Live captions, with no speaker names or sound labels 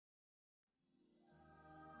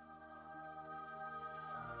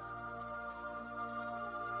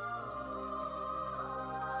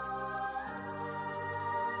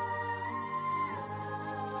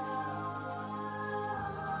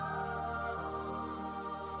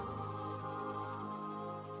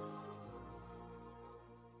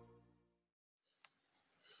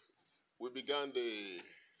began the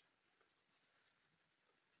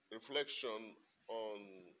reflection on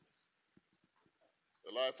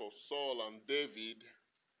the life of Saul and David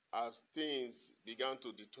as things began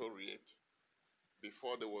to deteriorate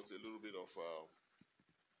before there was a little bit of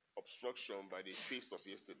obstruction by the feast of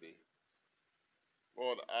yesterday.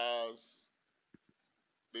 But as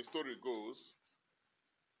the story goes,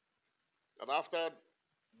 that after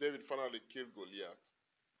David finally killed Goliath,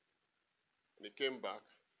 and he came back,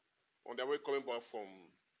 on their way coming back from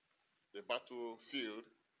the battlefield,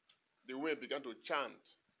 the wind began to chant,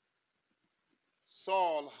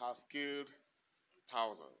 Saul has killed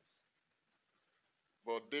thousands,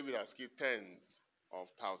 but David has killed tens of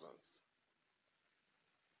thousands.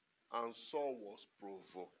 And Saul was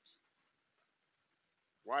provoked.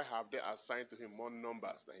 Why have they assigned to him more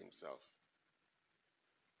numbers than himself?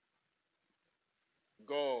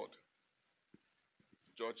 God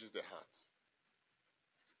judges the heart.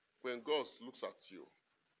 When God looks at you,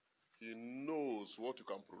 he knows what you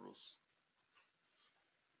can produce.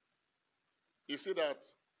 You see that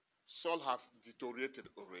Saul has deteriorated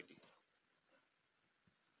already.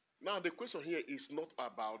 Now the question here is not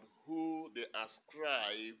about who they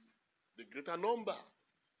ascribe the greater number.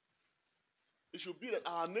 It should be that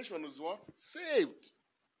our nation is what? Saved.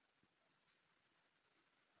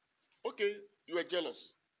 Okay, you are jealous.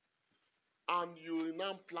 And you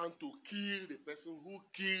now plan to kill the person who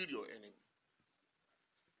killed your enemy.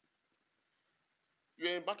 You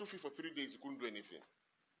are in battlefield for 3 days, you couldn't do anything.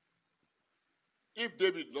 If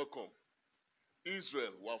David did not come,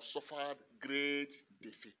 Israel would have suffered great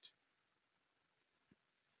defeat.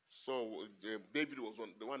 So David was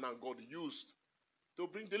the one that God used to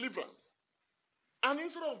bring deliverance. And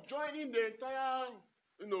instead of joining the entire,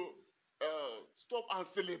 stop and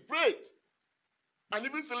celebrate, and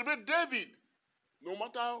even celebrate David, no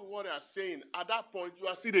matter what they are saying, at that point you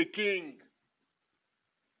are still a king.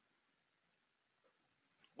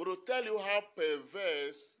 But to tell you how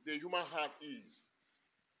perverse the human heart is,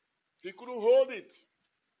 he couldn't hold it.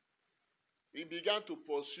 He began to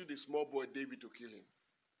pursue the small boy David to kill him.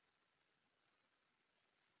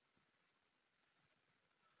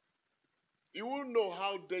 You won't know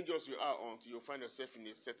how dangerous you are until you find yourself in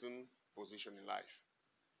a certain position in life.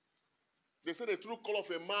 They say the true color of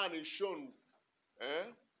a man is shown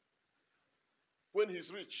when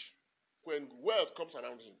he's rich, when wealth comes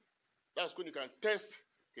around him. That's when you can test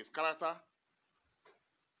his character.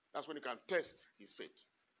 That's when you can test his faith.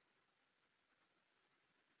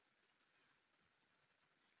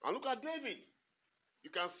 And look at David. You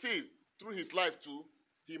can see through his life too,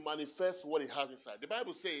 he manifests what he has inside. The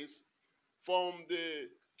Bible says, from the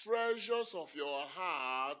treasures of your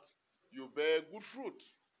heart, you bear good fruit.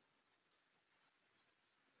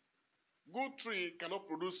 Good tree cannot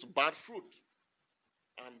produce bad fruit.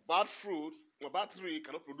 And bad tree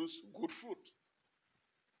cannot produce good fruit.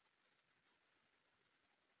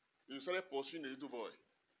 You started pursuing the little boy.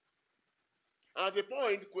 And at the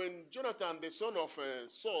point when Jonathan, the son of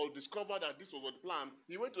Saul, discovered that this was the plan,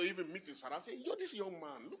 he went to even meet his father and said, "You're this young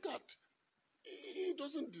man, look at. He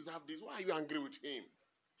doesn't deserve this. Why are you angry with him?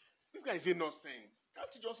 This guy is innocent.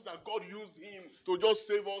 Can't you just see that God used him to just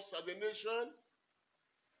save us as a nation?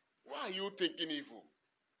 Why are you thinking evil?"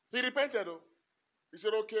 He repented though. He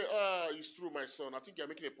said, "Okay, it's true, my son. I think you're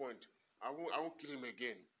making a point. I won't kill him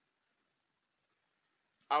again.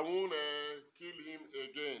 I won't kill him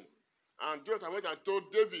again." And Jonathan went and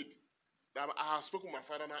told David that I have spoken with my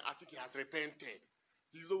father now. I think he has repented.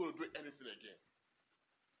 He's not going to do anything again.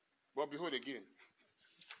 But behold again,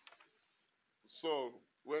 Saul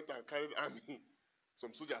went and carried army,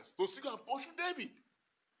 some soldiers, to seek and pursue David.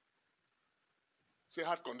 Say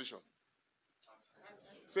hard condition.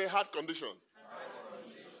 Say hard condition.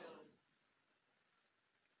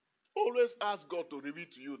 Always ask God to reveal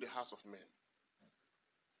to you the hearts of men.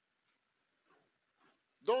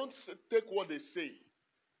 Don't take what they say.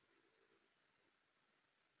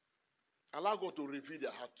 Allow God to reveal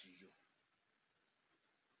their heart to you.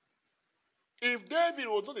 If David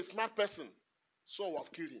was not a smart person, Saul would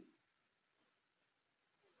have killed him.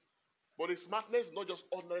 But his smartness is not just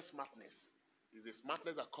ordinary smartness. It's a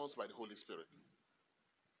smartness that comes by the Holy Spirit.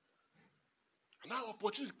 And now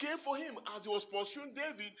opportunity came for him as he was pursuing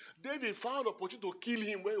David. David found opportunity to kill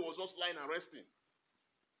him when he was just lying and resting.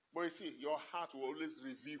 But you see, your heart will always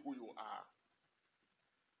reveal who you are.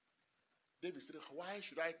 David said, "Why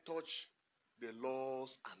should I touch the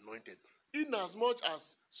Lord's anointed?" Inasmuch as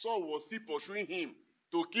Saul was still pursuing him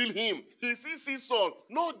to kill him, he still sees Saul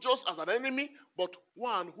not just as an enemy, but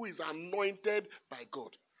one who is anointed by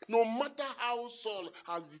God. No matter how Saul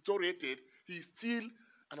has deteriorated, he's still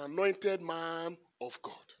an anointed man of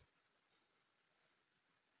God.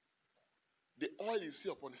 The oil is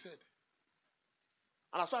still upon his head.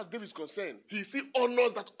 And as far as David is concerned, he still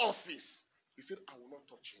honors that office. He said, I will not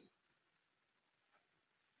touch him.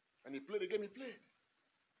 And he played the game he played.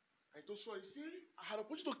 I told Saul, see, I had a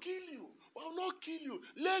opportunity to kill you, but I will not kill you.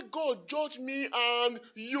 Let God judge me and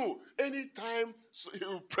you. Anytime he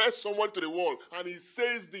will press someone to the wall and he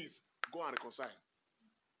says this, go and reconcile.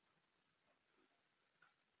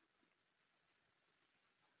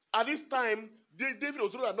 At this time, David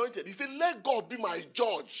was not anointed. He said, let God be my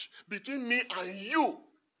judge between me and you.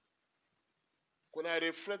 When I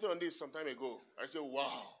reflected on this some time ago, I said,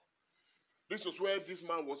 wow, this was where this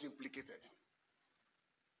man was implicated.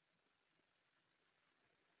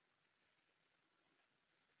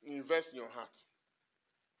 Invest in your heart.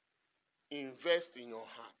 Invest in your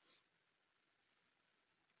heart.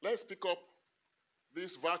 Let's pick up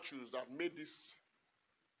these virtues that made these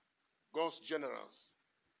God's generals,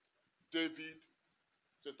 David,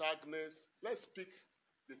 St. Agnes. Let's pick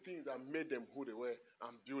the things that made them who they were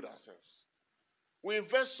and build ourselves. We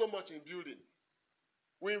invest so much in building.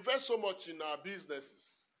 We invest so much in our businesses,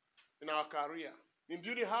 in our career, in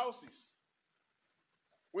building houses.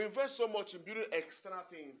 We invest so much in building external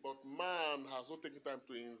things, but man has not taken time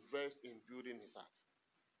to invest in building his heart.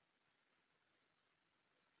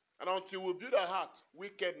 And until we build our heart,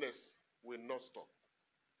 wickedness will not stop.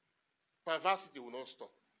 Perversity will not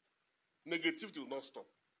stop. Negativity will not stop.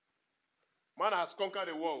 Man has conquered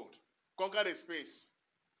the world, conquered the space,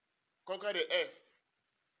 conquered the earth,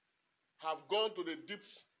 have gone to the deep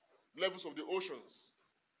levels of the oceans,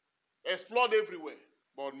 explored everywhere,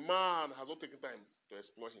 but man has not taken time to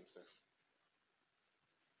explore himself.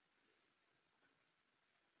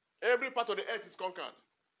 Every part of the earth is conquered,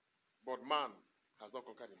 but man has not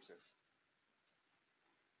conquered himself.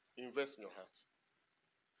 Invest in your heart.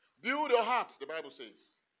 Build your heart, the Bible says,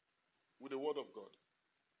 with the word of God.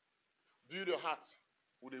 Build your heart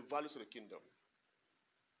with the values of the kingdom.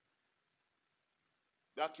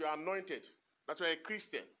 That you are anointed, that you are a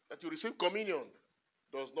Christian, that you receive communion,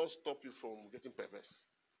 does not stop you from getting perverse.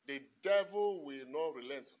 The devil will not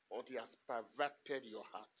relent until he has perverted your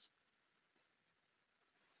heart.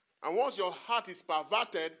 And once your heart is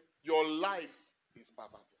perverted, your life is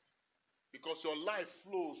perverted. Because your life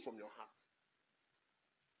flows from your heart.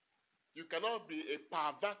 You cannot be a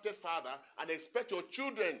perverted father and expect your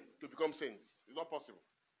children to become saints. It's not possible.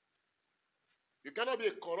 You cannot be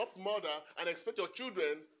a corrupt mother and expect your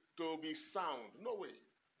children to be sound. No way.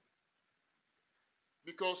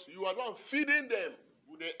 Because you are not feeding them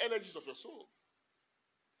with the energies of your soul.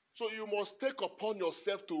 So you must take upon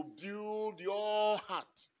yourself to build your heart.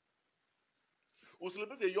 We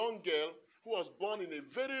celebrate a young girl who was born in a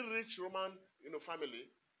very rich Roman family.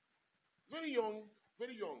 Very young,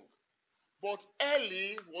 very young. But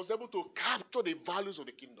early was able to capture the values of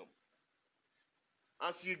the kingdom.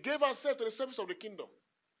 And she gave herself to the service of the kingdom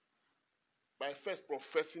by first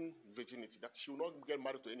professing virginity, that she will not get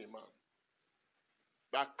married to any man.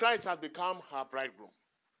 That Christ has become her bridegroom.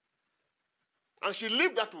 And she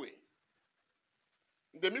lived that way.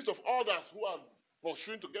 In the midst of others who are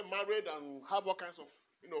pursuing to get married and have all kinds of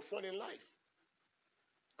fun in life.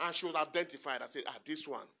 And she was identified and said, this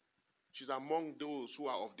one, she's among those who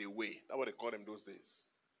are of the way. That's what they called them those days.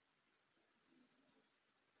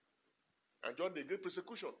 And during the great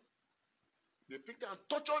persecution, they picked her and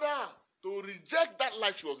tortured her to reject that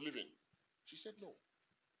life she was living. She said no.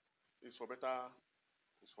 It's for better,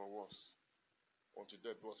 it's for worse. Until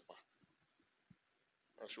death do us part.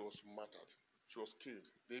 And she was martyred. She was killed.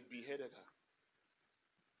 They beheaded her.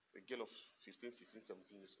 A girl of 15, 16,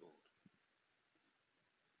 17 years old.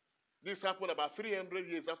 This happened about 300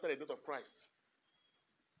 years after the death of Christ.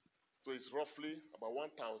 So it's roughly about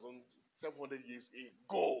 1,700 years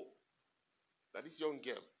ago that this young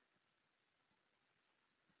girl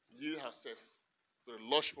yielded herself to the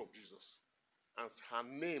lordship of Jesus. And her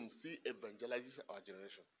name still evangelizes our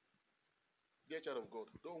generation. Dear child of God,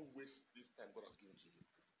 don't waste this time God has given to you.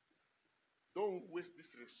 Don't waste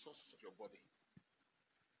these resources of your body.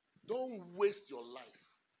 Don't waste your life.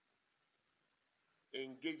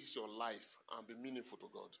 Engage your life and be meaningful to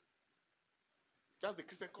God. That's the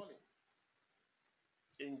Christian calling.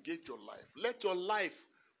 Engage your life. Let your life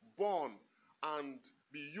burn and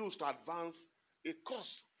be used to advance a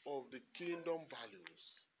cause of the kingdom values.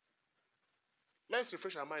 Let's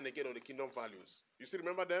refresh our mind again on the kingdom values. You still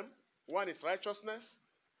remember them? 1 is righteousness.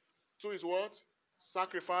 2 is what?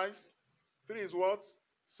 Sacrifice. 3 is what?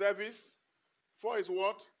 Service. 4 is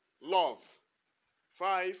what? Love.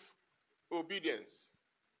 5, obedience.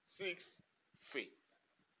 6, faith.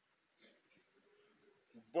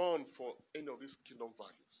 Born for any of these kingdom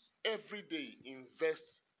values. Every day, invest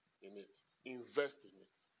in it. Invest in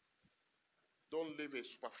it. Don't live a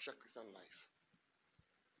superficial Christian life.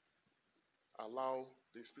 Allow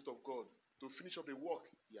the Spirit of God to finish up the work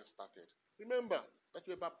He has started. Remember that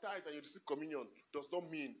you are baptized and you receive communion does not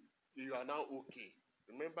mean you are now okay.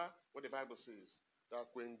 Remember what the Bible says, that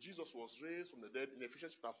when Jesus was raised from the dead in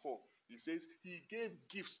Ephesians chapter 4, He says He gave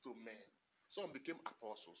gifts to men. Some became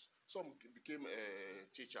apostles, some became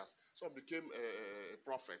teachers, some became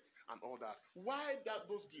prophets and all that. Why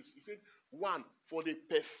those gifts? He said, one, for the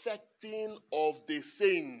perfecting of the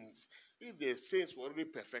saints. If the saints were already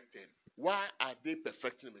perfected, why are they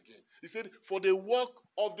perfecting them again? He said, for the work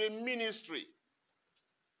of the ministry,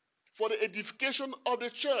 for the edification of the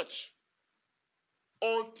church,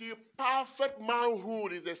 until perfect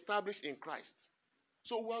manhood is established in Christ.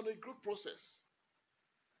 So we're on a good process.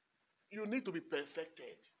 You need to be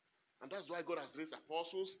perfected. And that's why God has raised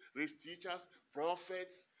apostles, raised teachers,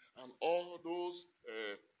 prophets, and all those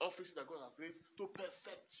offices that God has raised to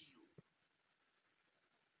perfect you.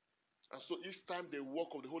 And so each time the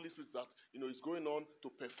work of the Holy Spirit that is going on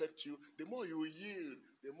to perfect you, the more you yield,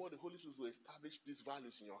 the more the Holy Spirit will establish these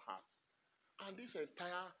values in your heart. And this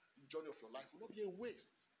entire journey of your life will not be a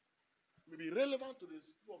waste. It may be relevant to the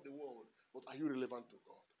people of the world, but are you relevant to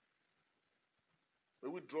God? May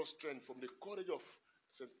we draw strength from the courage of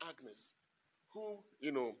St. Agnes, who,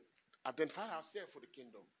 identified herself for the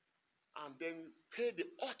kingdom and then paid the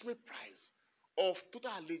ultimate price of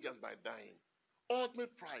total allegiance by dying.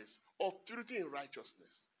 Ultimate price of purity in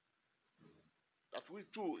righteousness. That we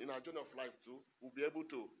too, in our journey of life too, will be able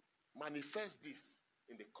to manifest this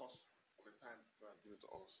in the course of the time God has given to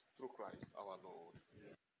us through Christ our Lord.